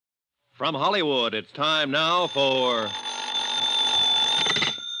From Hollywood, it's time now for...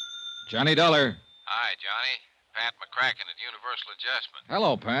 Johnny Dollar. Hi, Johnny. Pat McCracken at Universal Adjustment.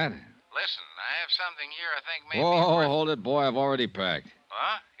 Hello, Pat. Listen, I have something here I think may be Whoa, worth... hold it, boy. I've already packed.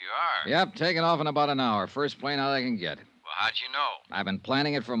 Huh? You are? Yep, taking off in about an hour. First plane out I can get. Well, how'd you know? I've been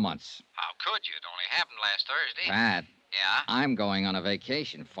planning it for months. How could you? It only happened last Thursday. Pat, Yeah? I'm going on a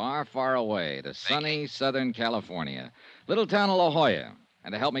vacation far, far away to sunny Southern California. Little town of La Jolla.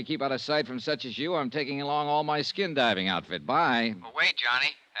 And to help me keep out of sight from such as you, I'm taking along all my skin diving outfit. Bye. Well, wait,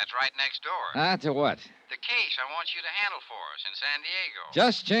 Johnny. That's right next door. To what? The case I want you to handle for us in San Diego.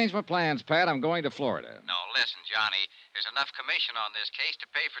 Just changed my plans, Pat. I'm going to Florida. No, listen, Johnny. There's enough commission on this case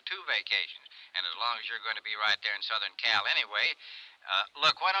to pay for 2 vacations. And as long as you're going to be right there in Southern Cal anyway,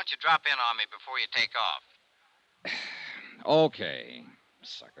 look, why don't you drop in on me before you take off? Okay,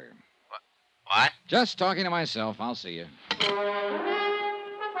 sucker. What? Just talking to myself. I'll see you.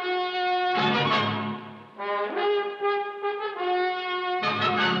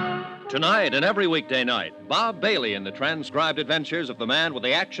 Tonight and every weekday night, Bob Bailey in the transcribed adventures of the man with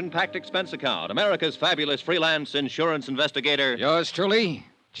the action-packed expense account, America's fabulous freelance insurance investigator. Yours truly,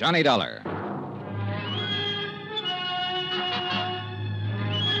 Johnny Dollar.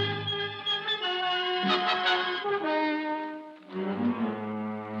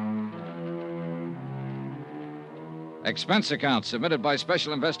 Expense account submitted by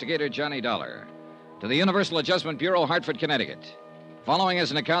Special Investigator Johnny Dollar to the Universal Adjustment Bureau, Hartford, Connecticut. Following is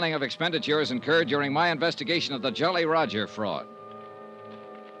an accounting of expenditures incurred during my investigation of the Jolly Roger fraud.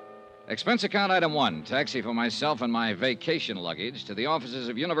 Expense account item 1, taxi for myself and my vacation luggage to the offices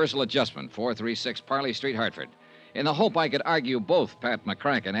of Universal Adjustment, 436 Parley Street, Hartford, in the hope I could argue both Pat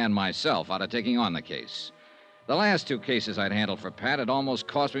McCracken and myself out of taking on the case. The last 2 cases I'd handled for Pat had almost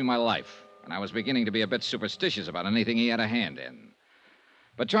cost me my life, and I was beginning to be a bit superstitious about anything he had a hand in.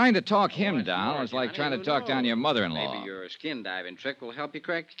 But trying to talk him down was like trying to talk down your mother-in-law. Maybe your skin diving trick will help you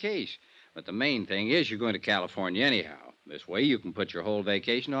crack the case. But the main thing is you're going to California anyhow. This way you can put your whole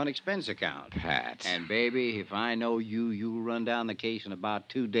vacation on expense account. Pat. And, baby, if I know you'll run down the case in about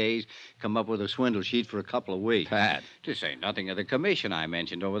 2 days, come up with a swindle sheet for a couple of weeks. Pat. To say nothing of the commission I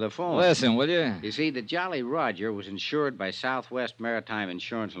mentioned over the phone. Listen, will you? You see, the Jolly Roger was insured by Southwest Maritime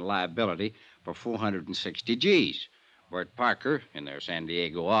Insurance and Liability for 460 G's. Bert Parker, in their San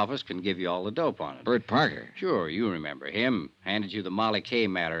Diego office, can give you all the dope on it. Bert Parker? Sure, you remember him. Handed you the Molly Kay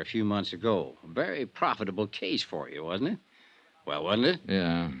matter a few months ago. A very profitable case for you, wasn't it? Well, wasn't it?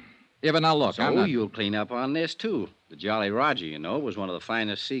 Yeah. Yeah, but now look, So you'll clean up on this, too. The Jolly Roger, you know, was one of the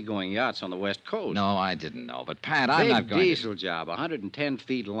finest seagoing yachts on the West Coast. No, I didn't know. But, Pat, I'm not going Big diesel job, 110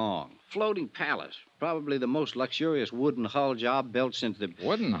 feet long. Floating palace. Probably the most luxurious wooden hull job built since the...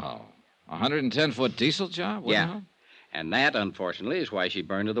 Wooden hull? 110-foot diesel job? Wooden hull? And that, unfortunately, is why she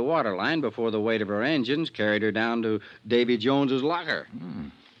burned to the waterline before the weight of her engines carried her down to Davy Jones's locker.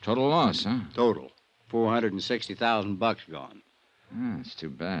 Total loss, huh? Total. $460,000 gone. That's too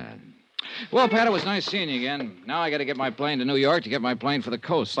bad. Well, Pat, it was nice seeing you again. Now I got to get my plane to New York to get my plane for the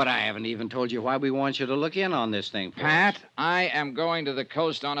coast. But I haven't even told you why we want you to look in on this thing, Pat, I am going to the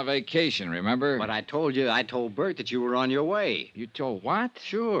coast on a vacation, remember? But I told Bert that you were on your way. You told what?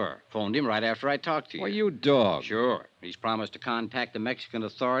 Sure. Phoned him right after I talked to you. Well, you dog. Sure. He's promised to contact the Mexican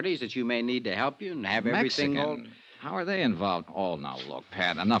authorities that you may need to help you and have everything all... How are they involved? Oh, now, look,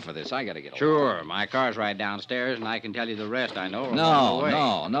 Pat, enough of this. I got to get Sure. along. My car's right downstairs, and I can tell you the rest I know.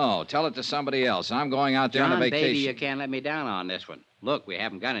 No. Tell it to somebody else. I'm going out there on a vacation. Baby, you can't let me down on this one. Look, we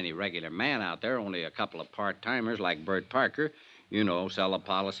haven't got any regular man out there, only a couple of part-timers like Bert Parker. You know, sell the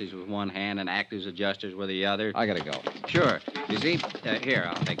policies with one hand and act as adjusters with the other. I got to go. Sure. You see, here,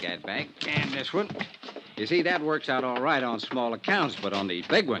 I'll take that back. And this one. You see, that works out all right on small accounts, but on these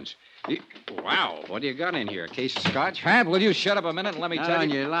big ones... Wow, what do you got in here? A case of scotch? Pat, will you shut up a minute and let me Not tell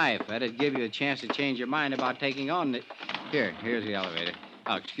on you... your life. That'd give you a chance to change your mind about taking on the... Here's the elevator.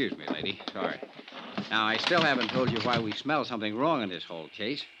 Oh, excuse me, lady. Sorry. Now, I still haven't told you why we smell something wrong in this whole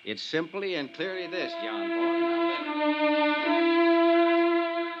case. It's simply and clearly this, John Boy.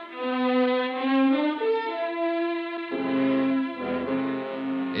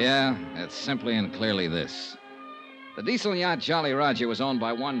 Yeah, it's simply and clearly this. The diesel yacht Jolly Roger was owned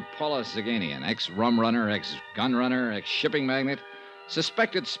by one Paula Zaganian, ex-rum runner, ex-gun runner, ex-shipping magnate,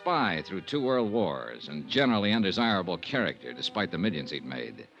 suspected spy through 2 world wars, and generally undesirable character, despite the millions he'd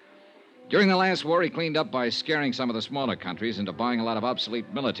made. During the last war, he cleaned up by scaring some of the smaller countries into buying a lot of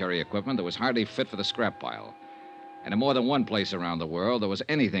obsolete military equipment that was hardly fit for the scrap pile. And in more than one place around the world, there was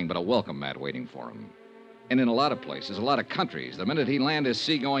anything but a welcome mat waiting for him. And in a lot of places, a lot of countries, the minute he landed his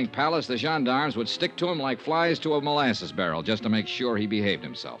seagoing palace, the gendarmes would stick to him like flies to a molasses barrel just to make sure he behaved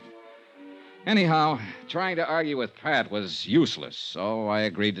himself. Anyhow, trying to argue with Pat was useless, so I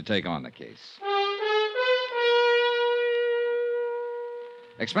agreed to take on the case.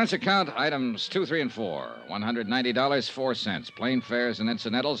 Expense account items 2, 3, and 4. $190, 4 cents. Plane fares and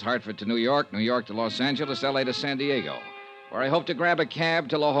incidentals, Hartford to New York, New York to Los Angeles, L.A. to San Diego, where I hope to grab a cab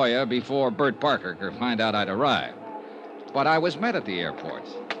to La Jolla before Bert Parker could find out I'd arrived. But I was met at the airport,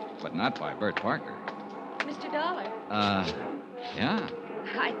 but not by Bert Parker. Mr. Dollar. Yeah?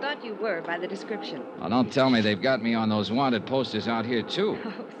 I thought you were by the description. Oh, don't tell me they've got me on those wanted posters out here, too.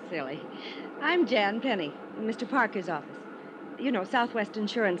 Oh, silly. I'm Jan Penny, in Mr. Parker's office. You know, Southwest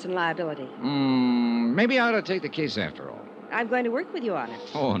Insurance and Liability. Maybe I ought to take the case after all. I'm going to work with you on it.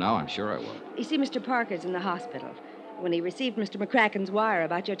 Oh, now I'm sure I will. You see, Mr. Parker's in the hospital. When he received Mr. McCracken's wire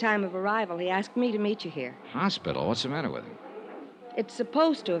about your time of arrival, he asked me to meet you here. Hospital? What's the matter with him? It's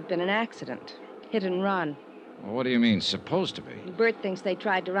supposed to have been an accident. Hit and run. Well, what do you mean, supposed to be? Bert thinks they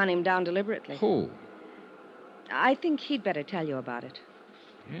tried to run him down deliberately. Who? I think he'd better tell you about it.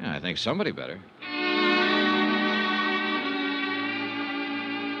 Yeah, I think somebody better.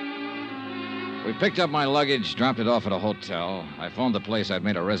 We picked up my luggage, dropped it off at a hotel. I phoned the place I'd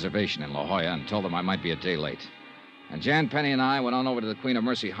made a reservation in La Jolla and told them I might be a day late. And Jan Penny and I went on over to the Queen of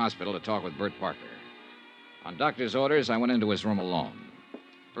Mercy Hospital to talk with Bert Parker. On doctor's orders, I went into his room alone.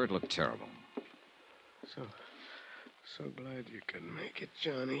 Bert looked terrible. So glad you could make it,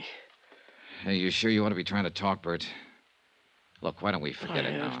 Johnny. Hey, you sure you want to be trying to talk, Bert? Look, why don't we forget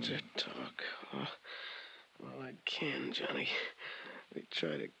it now? I have to talk. Well, I can, Johnny. They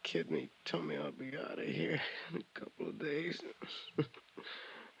try to kid me, tell me I'll be out of here in a couple of days.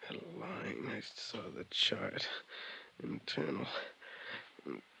 That lying, I saw the chart. Internal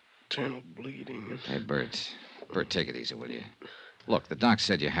bleeding. Hey, Bert. Bert, take it easy, will you? Look, the doc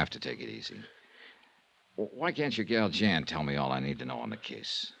said you have to take it easy. Why can't your gal Jan tell me all I need to know on the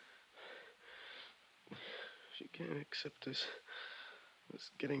case? She can't accept this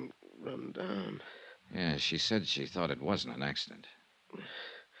getting run down. Yeah, she said she thought it wasn't an accident.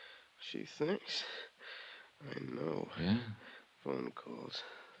 She thinks. I know. Yeah? Phone calls.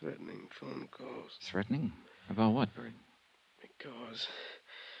 Threatening phone calls. Threatening? About what, Bert? Because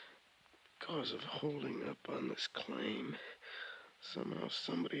of holding up on this claim. Somehow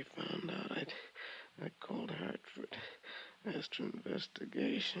somebody found out I called Hartford. Asked for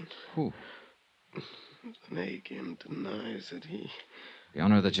investigation. Who? Nagin denies that he... The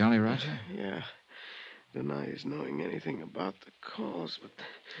owner of the Jolly Roger? Yeah. Denies knowing anything about the calls, but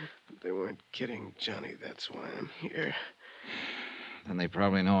they weren't kidding Johnny. That's why I'm here. Then they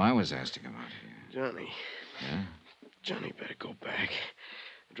probably know I was asked to come out here. Johnny. Yeah? Johnny better go back.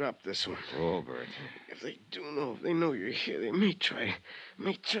 Drop this one. Oh, Bert. If they know you're here, they may try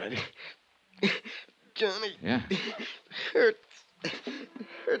to... Johnny. Yeah? Hurts,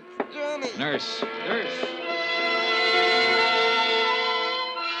 Johnny. Nurse.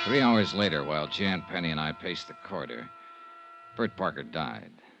 3 hours later, while Jan Penny and I paced the corridor, Bert Parker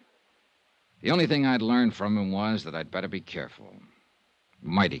died. The only thing I'd learned from him was that I'd better be careful.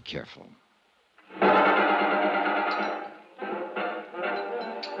 Mighty careful.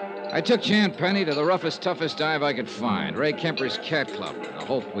 I took Jan Penny to the roughest, toughest dive I could find, Ray Kemper's Cat Club, in the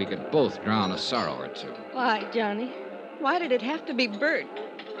hope we could both drown a sorrow or two. Why, Johnny? Why did it have to be Bert?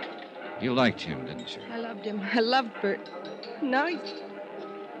 You liked him, didn't you? I loved him. I loved Bert. Now he's...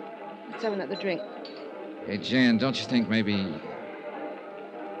 Let's have another drink. Hey, Jan, don't you think maybe...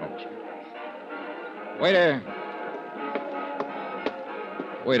 Oh. Waiter!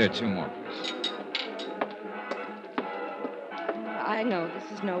 Waiter, 2 more, please. I know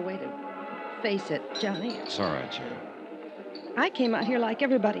this is no way to face it, Johnny. It's all right, Jan. I came out here like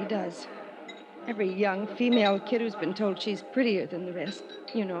everybody does. Every young female kid who's been told she's prettier than the rest.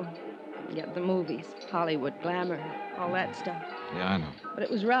 You know, the movies, Hollywood glamour, all that stuff. Yeah, I know. But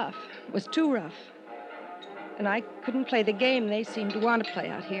it was rough. It was too rough. And I couldn't play the game they seemed to want to play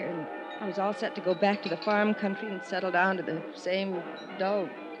out here. And I was all set to go back to the farm country and settle down to the same dull.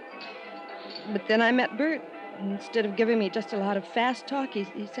 But then I met Bert. And instead of giving me just a lot of fast talk, he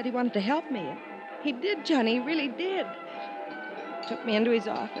said he wanted to help me. He did, Johnny. He really did. Took me into his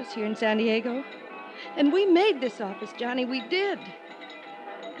office here in San Diego. And we made this office, Johnny. We did.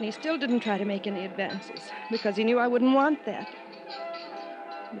 And he still didn't try to make any advances because he knew I wouldn't want that.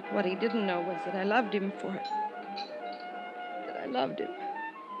 But what he didn't know was that I loved him for it. That I loved him.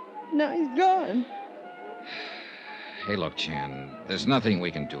 Now he's gone. Hey, look, Jan, there's nothing we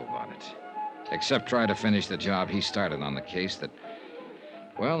can do about it. Except try to finish the job he started on the case that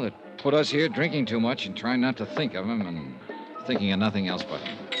put us here drinking too much and trying not to think of him and thinking of nothing else but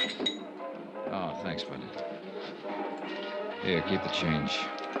him. Oh, thanks, bud. Here, keep the change.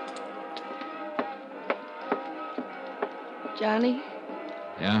 Johnny,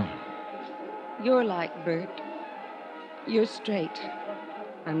 Yeah? you're like Bert. You're straight.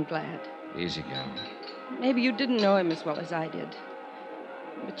 I'm glad. Easy, gal. Maybe you didn't know him as well as I did.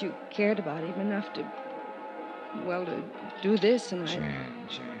 But you cared about him enough to, well, to do this, and I... Jan,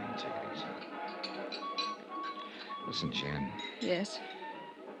 take it easy. Listen, Jan. Yes.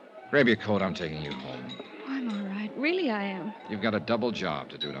 Grab your coat. I'm taking you home. I'm all right. Really, I am. You've got a double job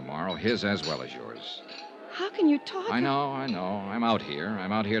to do tomorrow, his as well as yours. How can you talk? I know. I'm out here.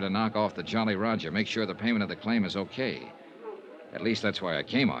 I'm out here to knock off the Jolly Roger, make sure the payment of the claim is okay. At least that's why I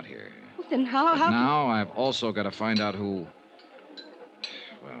came out here. Well, then how... But now I've also got to find out who...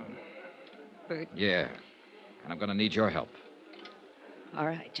 Well, Bert. yeah. And I'm going to need your help. All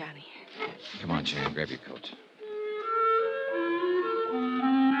right, Johnny. Come on, Jan. Grab your coat.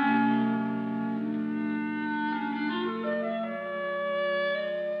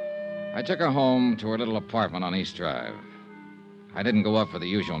 I took her home to her little apartment on East Drive. I didn't go up for the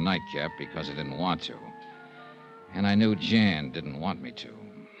usual nightcap because I didn't want to. And I knew Jan didn't want me to.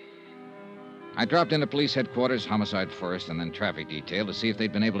 I dropped into police headquarters, homicide first, and then traffic detail to see if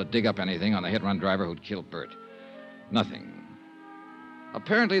they'd been able to dig up anything on the hit-run driver who'd killed Bert. Nothing.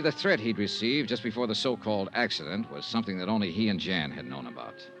 Apparently, the threat he'd received just before the so-called accident was something that only he and Jan had known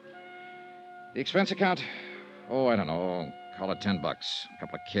about. The expense account? Oh, I don't know. Call it $10. A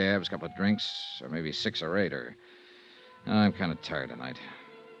couple of cabs, a couple of drinks, or maybe 6 or 8, or... I'm kind of tired tonight.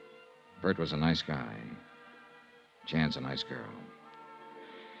 Bert was a nice guy. Jan's a nice girl.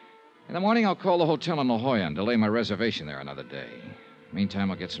 In the morning, I'll call the hotel in La Jolla and delay my reservation there another day. Meantime,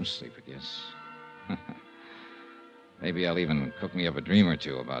 I'll get some sleep, I guess. Maybe I'll even cook me up a dream or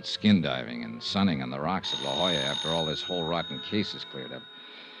two about skin diving and sunning on the rocks at La Jolla after all this whole rotten case is cleared up.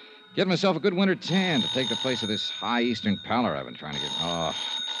 Get myself a good winter tan to take the place of this high eastern pallor I've been trying to get. Oh.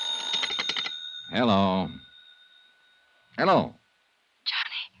 Hello. Hello.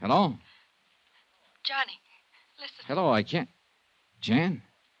 Johnny. Hello? Johnny, listen. Hello, I can't... Jan?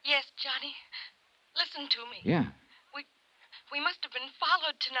 Yes, Johnny. Listen to me. Yeah. We must have been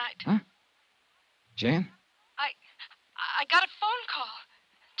followed tonight. Huh? Jan? I got a phone call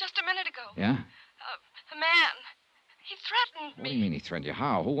just a minute ago. Yeah? A man. He threatened me. What do you mean he threatened you?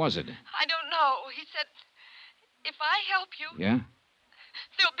 How? Who was it? I don't know. He said, if I help you, Yeah?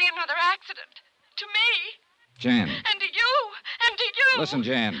 there'll be another accident. To me. Jan. And to you. And to you. Listen,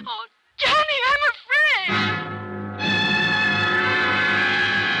 Jan. Oh, Johnny, I'm afraid.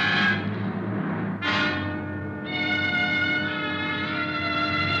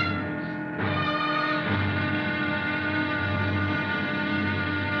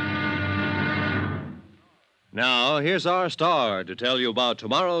 Now, here's our star to tell you about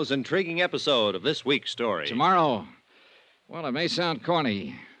tomorrow's intriguing episode of this week's story. Tomorrow? Well, it may sound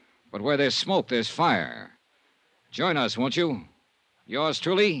corny, but where there's smoke, there's fire. Join us, won't you? Yours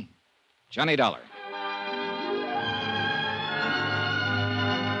truly, Johnny Dollar.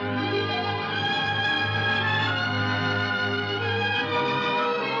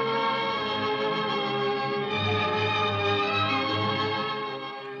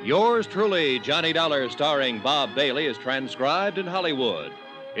 Yours truly, Johnny Dollar, starring Bob Bailey, is transcribed in Hollywood.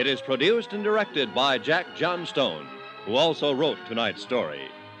 It is produced and directed by Jack Johnstone, who also wrote tonight's story.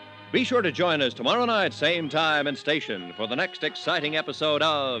 Be sure to join us tomorrow night, same time and station, for the next exciting episode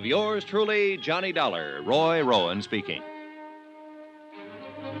of Yours truly, Johnny Dollar. Roy Rowan speaking.